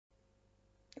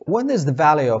What is the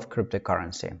value of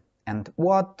cryptocurrency and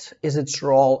what is its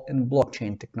role in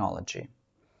blockchain technology?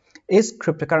 Is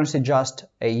cryptocurrency just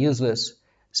a useless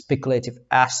speculative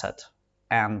asset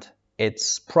and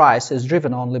its price is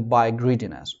driven only by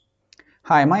greediness?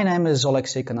 Hi, my name is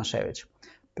Alexey Konashevich.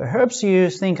 Perhaps you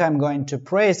think I'm going to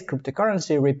praise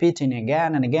cryptocurrency, repeating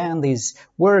again and again these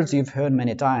words you've heard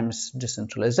many times: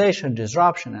 decentralization,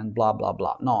 disruption, and blah blah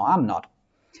blah. No, I'm not.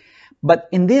 But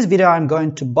in this video, I'm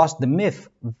going to bust the myth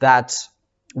that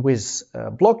with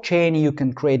blockchain you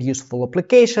can create useful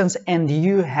applications and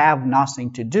you have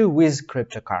nothing to do with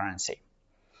cryptocurrency.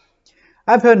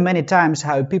 I've heard many times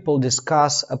how people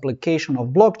discuss application of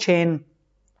blockchain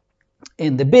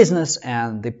in the business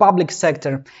and the public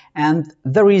sector, and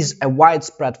there is a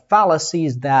widespread fallacy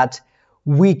that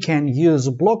we can use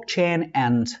blockchain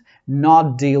and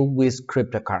not deal with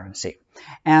cryptocurrency.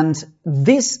 And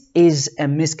this is a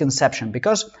misconception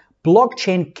because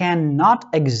blockchain cannot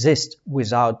exist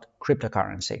without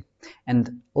cryptocurrency.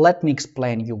 And let me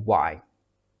explain you why.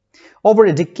 Over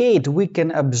a decade, we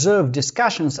can observe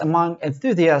discussions among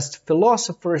enthusiasts,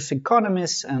 philosophers,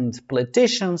 economists, and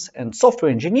politicians and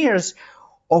software engineers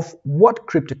of what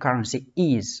cryptocurrency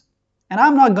is. And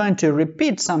I'm not going to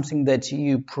repeat something that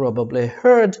you probably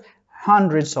heard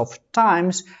hundreds of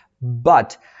times,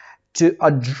 but to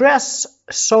address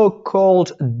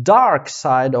so-called dark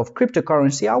side of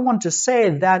cryptocurrency, I want to say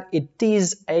that it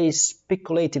is a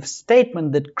speculative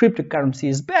statement that cryptocurrency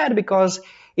is bad because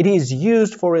it is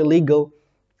used for illegal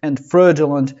and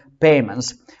fraudulent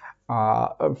payments.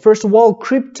 First of all,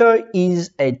 crypto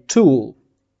is a tool,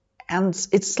 and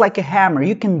it's like a hammer.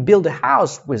 You can build a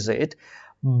house with it,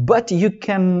 but you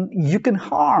can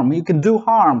do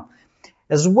harm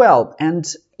as well. And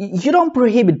you don't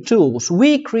prohibit tools.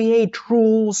 We create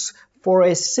rules for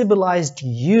a civilized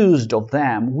use of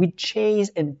them. We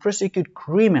chase and prosecute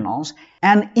criminals,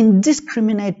 and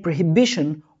indiscriminate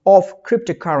prohibition of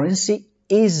cryptocurrency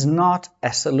is not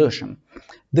a solution.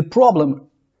 The problem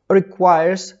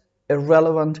requires a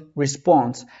relevant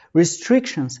response.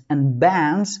 Restrictions and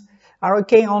bans are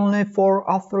okay only for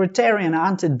authoritarian,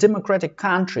 anti-democratic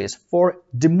countries. For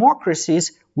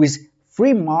democracies with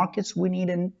free markets, we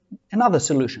need another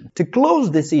solution. To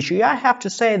close this issue, I have to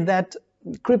say that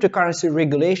cryptocurrency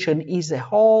regulation is a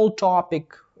whole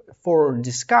topic for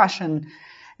discussion,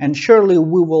 and surely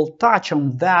we will touch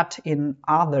on that in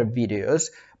other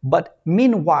videos. But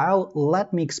meanwhile,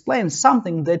 let me explain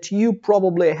something that you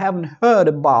probably haven't heard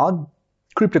about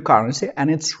cryptocurrency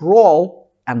and its role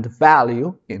and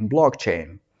value in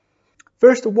blockchain.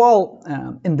 First of all,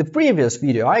 in the previous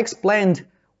video, I explained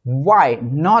why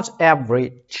not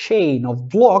every chain of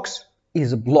blocks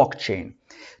is a blockchain,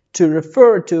 to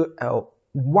refer to a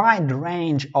wide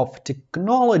range of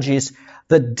technologies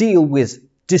that deal with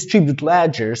distributed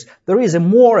ledgers. There is a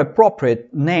more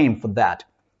appropriate name for that: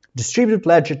 distributed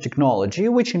ledger technology,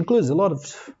 which includes a lot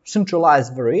of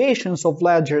centralized variations of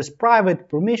ledgers, private,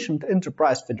 permissioned,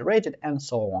 enterprise, federated, and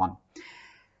so on.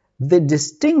 The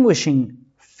distinguishing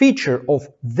feature of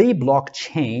the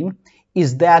blockchain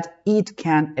is that it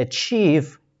can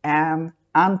achieve an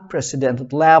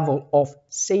unprecedented level of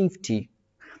safety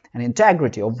and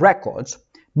integrity of records.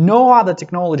 No other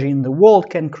technology in the world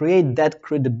can create that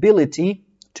credibility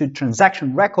to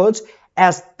transaction records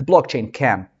as the blockchain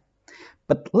can.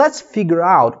 But let's figure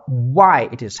out why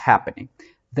it is happening.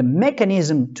 The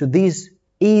mechanism to this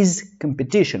is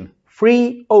competition.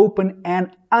 Free, open,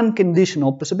 and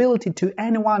unconditional possibility to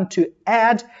anyone to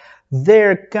add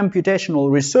their computational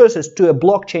resources to a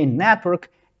blockchain network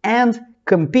and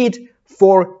compete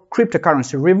for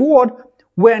cryptocurrency reward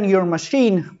when your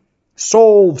machine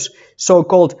solves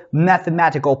so-called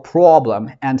mathematical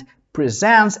problem and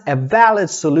presents a valid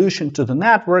solution to the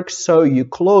network, so you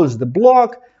close the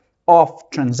block of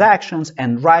transactions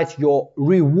and write your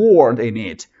reward in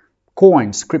it,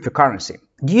 coins, cryptocurrency.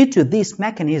 Due to this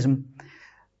mechanism,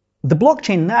 the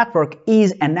blockchain network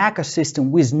is an ecosystem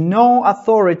with no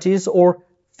authorities or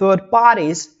third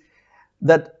parties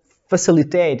that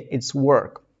facilitate its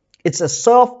work. It's a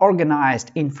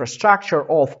self-organized infrastructure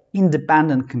of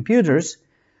independent computers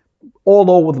all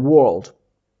over the world.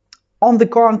 On the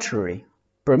contrary,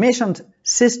 permissioned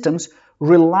systems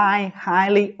rely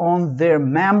highly on their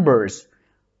members,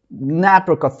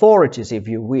 network authorities if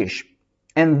you wish,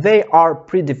 and they are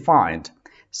predefined.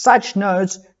 Such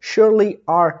nodes surely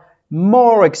are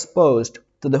more exposed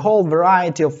to the whole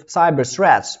variety of cyber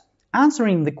threats.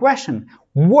 Answering the question,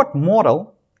 what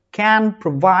model can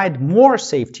provide more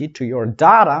safety to your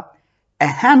data, a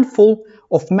handful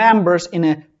of members in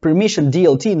a permissioned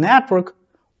DLT network,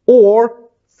 or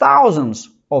thousands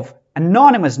of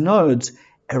anonymous nodes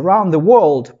around the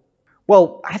world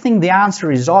Well, I think the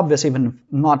answer is obvious, even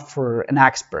not for an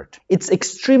expert. It's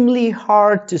extremely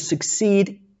hard to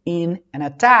succeed in an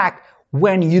attack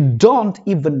when you don't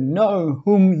even know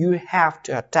whom you have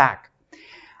to attack.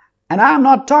 And I'm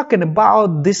not talking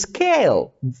about the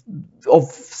scale of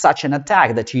such an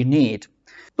attack that you need.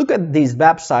 Look at this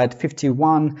website,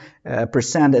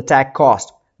 51% attack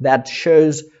cost, that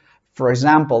shows, for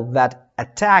example, that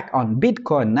attack on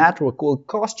Bitcoin network will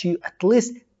cost you at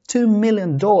least $2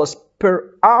 million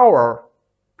per hour.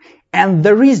 And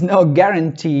there is no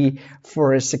guarantee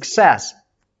for a success.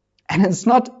 And it's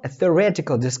not a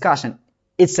theoretical discussion.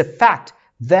 It's a fact.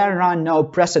 There are no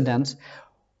precedents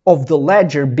of the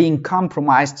ledger being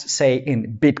compromised, say,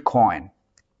 in Bitcoin.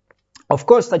 Of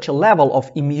course, such a level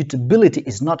of immutability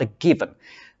is not a given.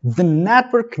 The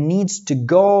network needs to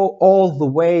go all the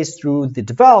way through the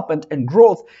development and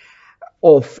growth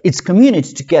of its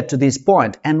community to get to this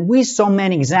point. And we saw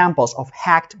many examples of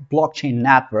hacked blockchain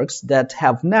networks that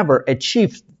have never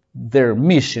achieved their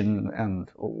mission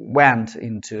and went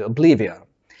into oblivion.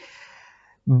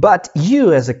 But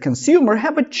you as a consumer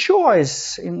have a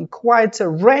choice in quite a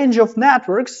range of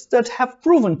networks that have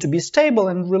proven to be stable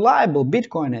and reliable.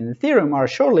 Bitcoin and Ethereum are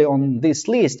surely on this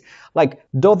list, like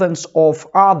dozens of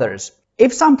others.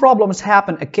 If some problems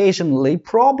happen occasionally,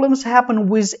 problems happen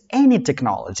with any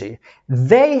technology.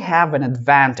 They have an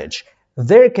advantage.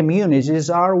 Their communities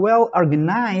are well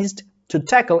organized to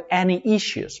tackle any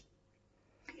issues.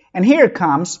 And here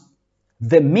comes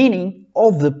the meaning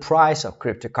of the price of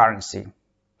cryptocurrency.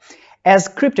 As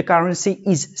cryptocurrency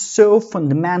is so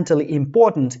fundamentally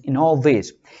important in all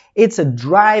this, it's a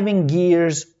driving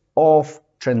gears of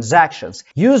transactions.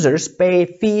 Users pay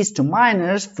fees to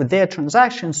miners for their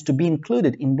transactions to be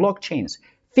included in blockchains.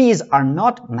 Fees are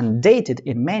not mandated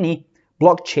in many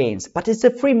blockchains, but it's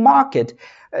a free market.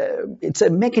 It's a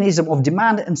mechanism of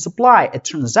demand and supply. A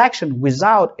transaction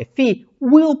without a fee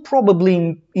will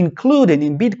probably include it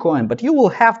in Bitcoin, but you will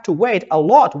have to wait a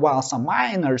lot while some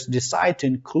miners decide to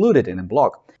include it in a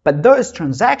block. But those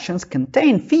transactions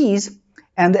contain fees,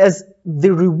 and as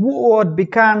the reward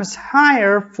becomes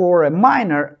higher for a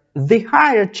miner, the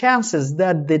higher chances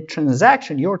that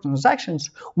your transactions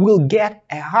will get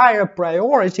a higher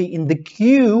priority in the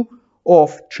queue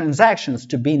of transactions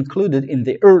to be included in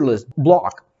the earliest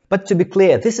block. But to be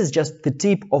clear, this is just the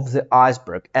tip of the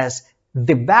iceberg, as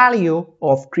the value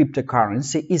of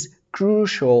cryptocurrency is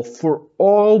crucial for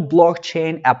all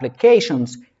blockchain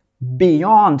applications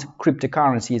beyond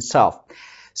cryptocurrency itself.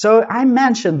 So I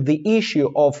mentioned the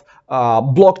issue of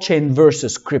blockchain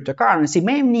versus cryptocurrency.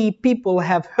 Many people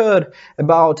have heard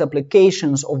about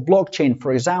applications of blockchain,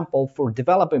 for example, for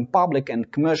developing public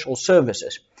and commercial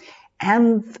services.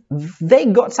 And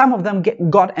some of them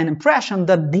got an impression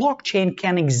that blockchain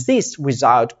can exist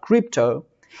without crypto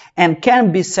and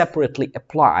can be separately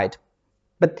applied.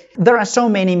 But there are so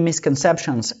many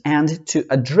misconceptions, and to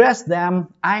address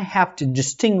them, I have to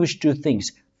distinguish two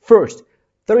things. First,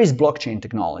 there is blockchain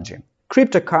technology.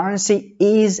 Cryptocurrency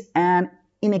is an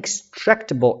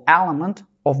inextricable element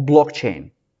of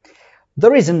blockchain.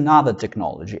 There is another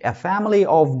technology, a family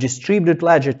of distributed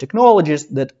ledger technologies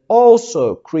that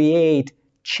also create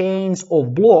chains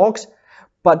of blocks,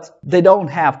 but they don't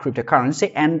have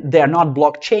cryptocurrency and they are not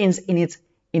blockchains in its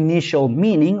initial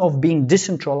meaning of being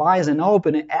decentralized and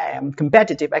open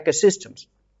competitive ecosystems.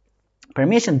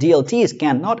 Permission DLTs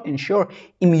cannot ensure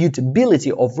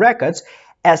immutability of records,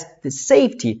 as the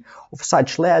safety of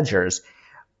such ledgers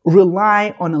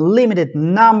rely on a limited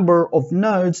number of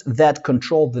nodes that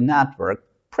control the network.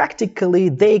 Practically,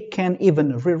 they can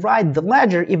even rewrite the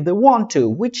ledger if they want to,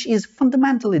 which is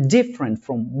fundamentally different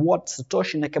from what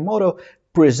Satoshi Nakamoto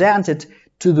presented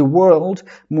to the world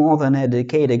more than a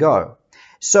decade ago.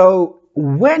 So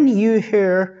when you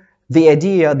hear the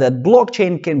idea that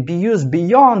blockchain can be used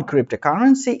beyond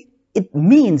cryptocurrency, it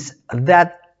means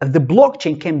that the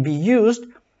blockchain can be used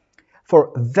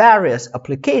for various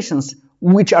applications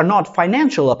which are not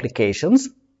financial applications,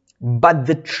 but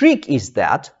the trick is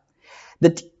that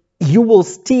you will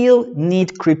still need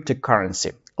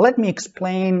cryptocurrency. Let me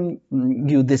explain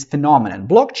you this phenomenon.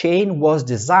 Blockchain was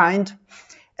designed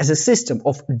as a system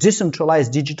of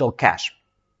decentralized digital cash.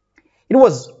 It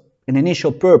was an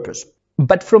initial purpose.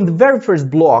 But from the very first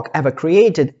block ever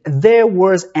created, there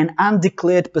was an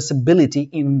undeclared possibility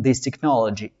in this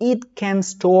technology. It can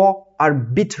store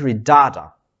arbitrary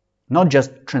data, not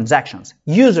just transactions.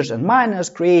 Users and miners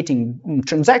creating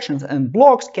transactions and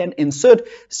blocks can insert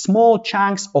small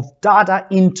chunks of data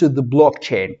into the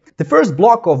blockchain. The first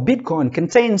block of Bitcoin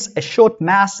contains a short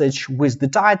message with the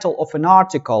title of an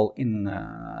article in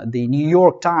the New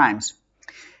York Times.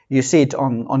 You see it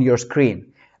on your screen.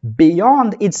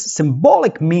 Beyond its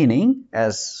symbolic meaning,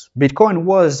 as Bitcoin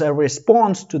was a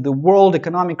response to the world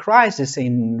economic crisis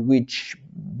in which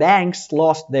banks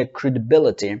lost their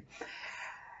credibility,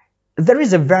 there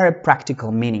is a very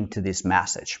practical meaning to this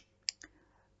message.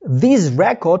 This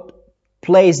record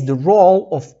plays the role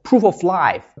of proof of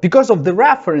life because of the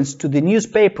reference to the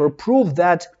newspaper proof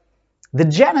that the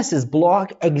Genesis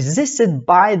block existed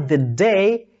by the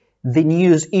day the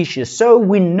news issue, so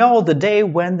we know the day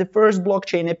when the first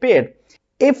blockchain appeared.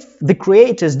 If the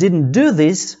creators didn't do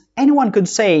this, anyone could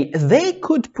say they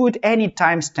could put any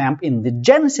timestamp in the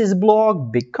Genesis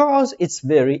block because it's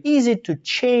very easy to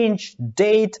change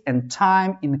date and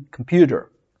time in a computer.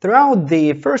 Throughout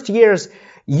the first years,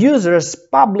 users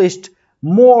published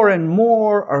more and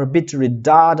more arbitrary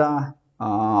data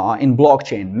in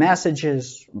blockchain,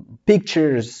 messages,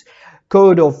 pictures,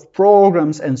 code of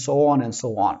programs, and so on and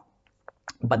so on.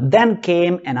 But then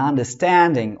came an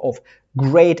understanding of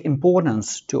great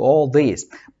importance to all this.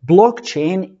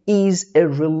 Blockchain is a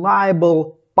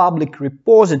reliable public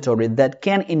repository that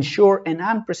can ensure an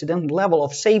unprecedented level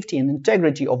of safety and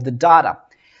integrity of the data.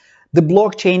 The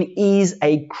blockchain is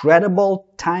a credible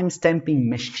timestamping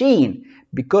machine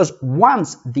because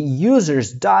once the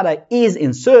user's data is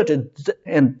inserted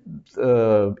in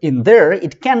there,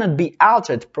 it cannot be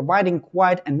altered, providing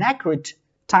quite an accurate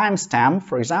timestamp,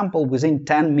 for example, within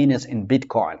 10 minutes in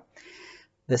Bitcoin.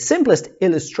 The simplest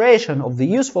illustration of the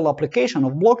useful application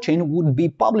of blockchain would be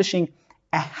publishing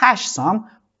a hash sum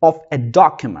of a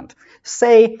document.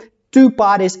 Say two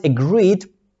parties agreed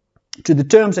to the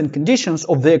terms and conditions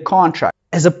of their contract.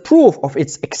 As a proof of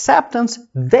its acceptance,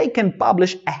 they can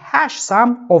publish a hash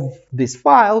sum of this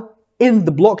file in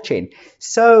the blockchain.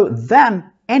 So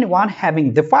then anyone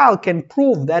having the file can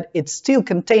prove that it still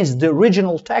contains the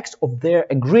original text of their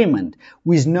agreement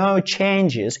with no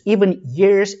changes, even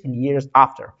years and years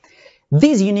after.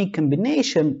 This unique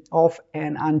combination of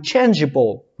an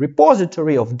unchangeable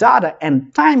repository of data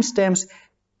and timestamps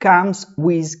comes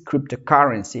with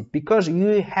cryptocurrency because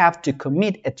you have to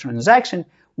commit a transaction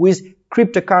with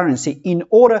cryptocurrency in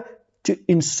order to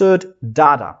insert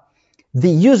data. The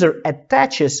user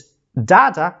attaches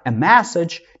data, a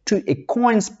message, to a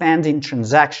coin-spending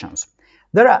transactions.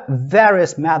 There are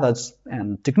various methods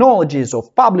and technologies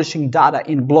of publishing data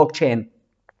in blockchain,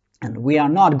 and we are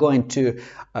not going to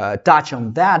touch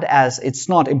on that as it's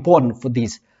not important for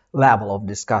this level of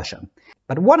discussion.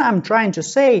 But what I'm trying to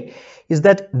say is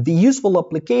that the useful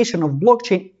application of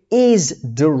blockchain is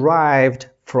derived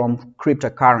from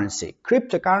cryptocurrency.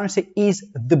 Cryptocurrency is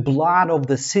the blood of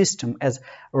the system, as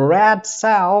red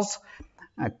cells,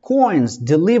 coins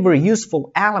deliver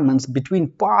useful elements between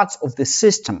parts of the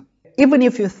system. Even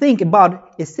if you think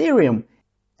about Ethereum,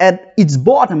 at its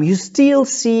bottom you still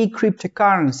see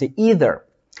cryptocurrency either.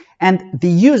 And the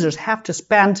users have to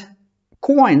spend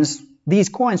these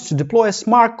coins to deploy a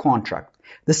smart contract.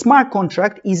 The smart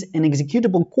contract is an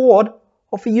executable code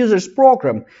of a user's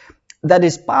program that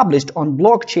is published on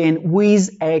blockchain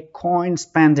with a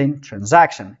coin-spending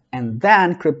transaction. And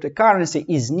then cryptocurrency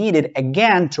is needed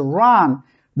again to run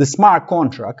the smart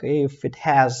contract if it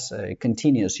has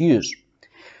continuous use.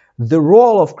 The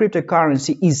role of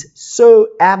cryptocurrency is so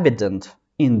evident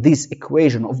in this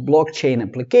equation of blockchain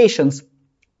applications,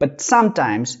 but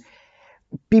sometimes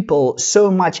people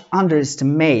so much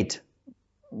underestimate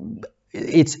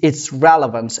its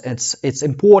relevance, its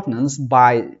importance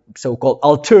by so-called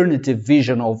alternative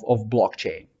vision of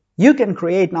blockchain. You can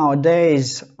create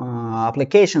nowadays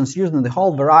applications using the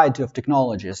whole variety of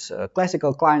technologies,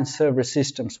 classical client-server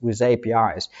systems with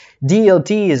APIs,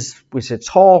 DLTs with its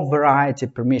whole variety,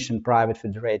 permission, private,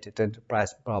 federated,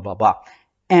 enterprise, blah, blah, blah,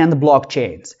 and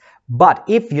blockchains. But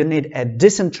if you need a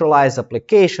decentralized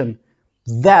application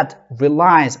that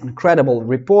relies on credible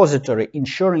repository,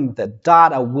 ensuring that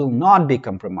data will not be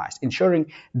compromised,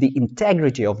 ensuring the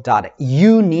integrity of data,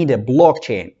 you need a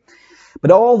blockchain. But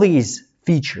all these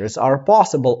features are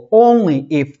possible only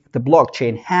if the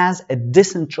blockchain has a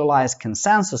decentralized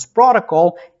consensus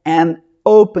protocol and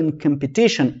open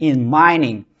competition in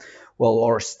mining,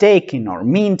 or staking, or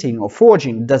minting, or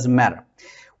forging, doesn't matter,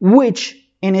 which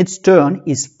in its turn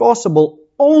is possible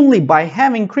only by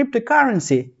having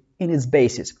cryptocurrency in its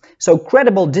basis. So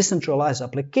credible decentralized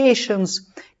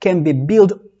applications can be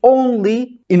built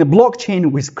only in a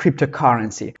blockchain with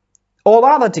cryptocurrency. All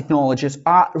other technologies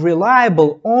are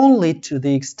reliable only to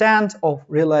the extent of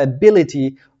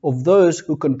reliability of those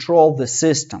who control the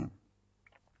system.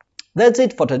 That's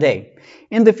it for today.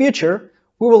 In the future,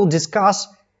 we will discuss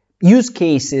use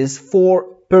cases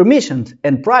for permissioned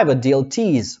and private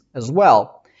DLTs as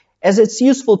well, as it's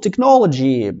useful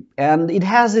technology and it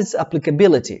has its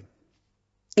applicability.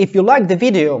 If you like the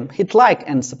video, hit like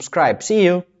and subscribe. See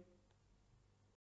you!